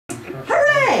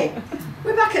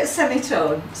at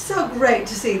Semitone. So great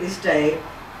to see this day.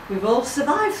 We've all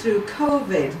survived through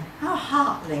COVID. How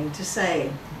heartening to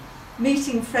say.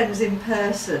 Meeting friends in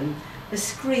person, a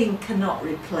screen cannot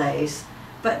replace,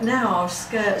 but now our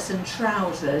skirts and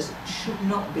trousers should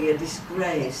not be a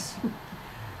disgrace.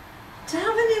 To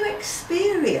have a new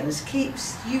experience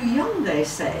keeps you young, they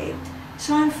say,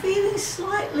 so I'm feeling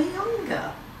slightly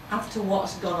younger after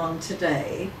what's gone on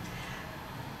today.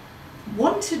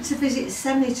 Wanted to visit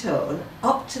Semitone,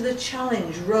 up to the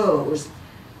challenge rose,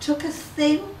 took a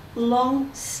thin,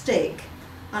 long stick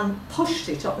and pushed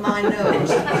it up my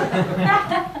nose.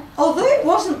 Although it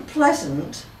wasn't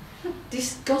pleasant,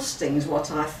 disgusting is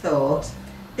what I thought,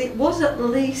 it was at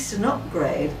least an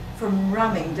upgrade from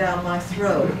ramming down my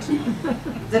throat.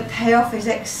 The payoff is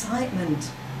excitement.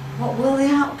 What will the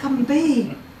outcome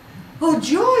be? Oh,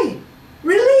 joy,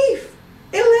 relief,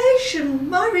 elation,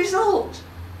 my result.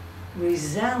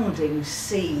 Resounding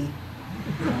C.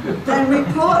 Then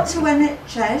report to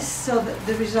NHS so that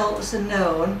the results are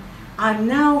known. I'm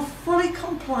now fully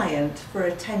compliant for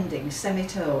attending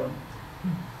Semitone.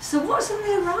 So what's on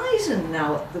the horizon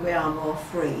now that we are more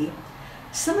free?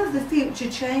 Some of the future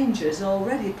changes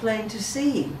already plain to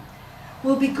see.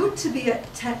 Will be good to be at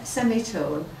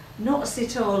Semitone, not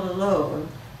sit all alone,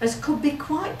 as could be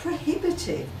quite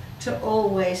prohibitive to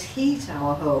always heat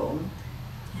our home.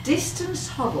 Distance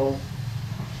huddle,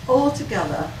 all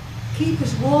together, keep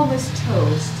us warm as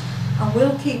toast, and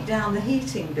we'll keep down the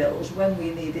heating bills when we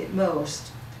need it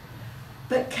most.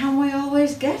 But can we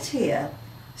always get here?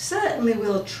 Certainly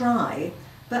we'll try,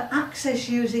 but access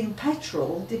using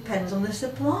petrol depends on the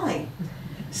supply.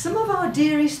 Some of our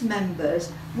dearest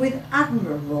members, with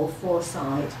admirable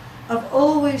foresight, have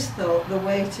always thought the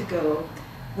way to go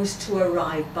was to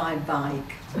arrive by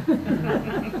bike.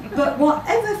 But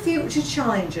whatever future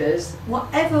challenges,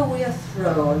 whatever we are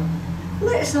thrown,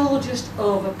 let's all just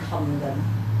overcome them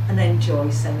and enjoy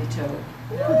Semitone.